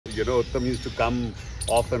Uttam used to come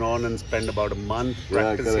off and on and spend about a month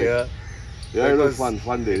practice here. Yeah, it was fun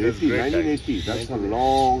day. 1980. That's a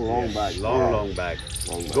long back. Long back.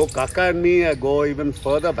 Though Kaka and me go even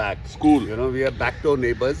further back. School. We are backdoor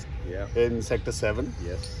neighbors in Sector 7.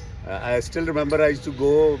 Yes. I still remember I used to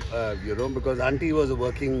go, because auntie was a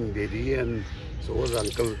working lady and so was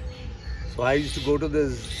uncle. So I used to go to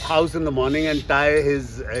this house in the morning and tie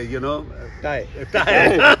his, Tie.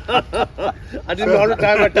 I didn't know how to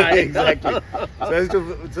tie my tie, exactly.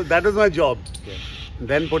 So that was my job. Yeah.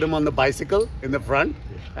 Then put him on the bicycle in the front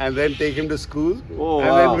and then take him to school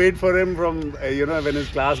and then wait for him from, when his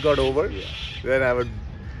class got over. Yeah. Then I would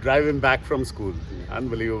drive him back from school.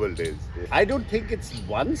 Unbelievable days. Yeah. I don't think it's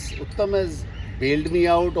once Uttam has bailed me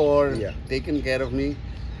out or taken care of me.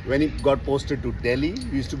 When he got posted to Delhi,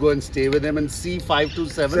 we used to go and stay with him and see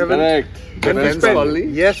 527. Correct. Defense colony.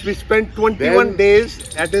 Yes, we spent 21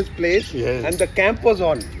 days at his place and the camp was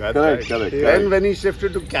on. That's Correct. Then when he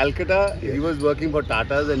shifted to Calcutta, he was working for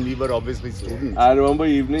Tatas and we were obviously students. I remember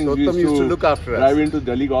evenings So we Uttam used to look after us. drive into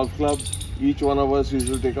Delhi Golf Club. Each one of us used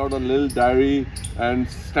to take out a little diary and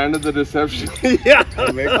stand at the reception.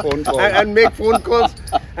 And make phone calls. and make phone calls.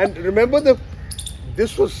 And remember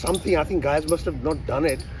this was something, I think guys must have not done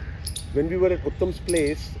it. When we were at Uttam's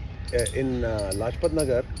place in Lajpat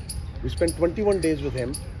Nagar, we spent 21 days with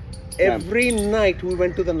him. Every night we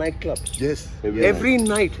went to the nightclub. Yes. Every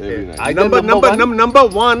night. Number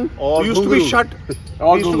one or used to be shut.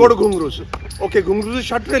 We used to go to Ghungrus. Okay, Ghungrus is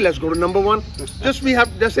shut. Let's go to number one. Just we have,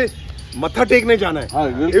 just say, Matha tekne jana hai.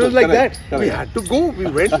 It was like that. We had to go. We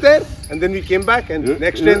went there and then we came back and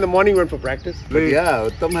next day in the morning went for practice. But yeah,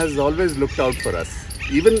 Uttam has always looked out for us.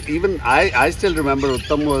 Even I still remember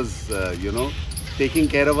Uttam was, taking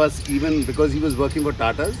care of us even because he was working for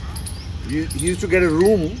Tatas. He used to get a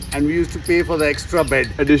room and we used to pay for the extra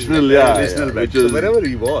bed. Additional bed. So wherever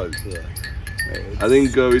he was. I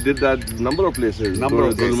think we did that number of places.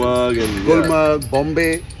 Gulmarg,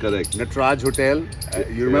 Bombay. Correct. Natraj Hotel.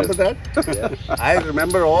 You remember that? I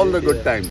remember all the good times.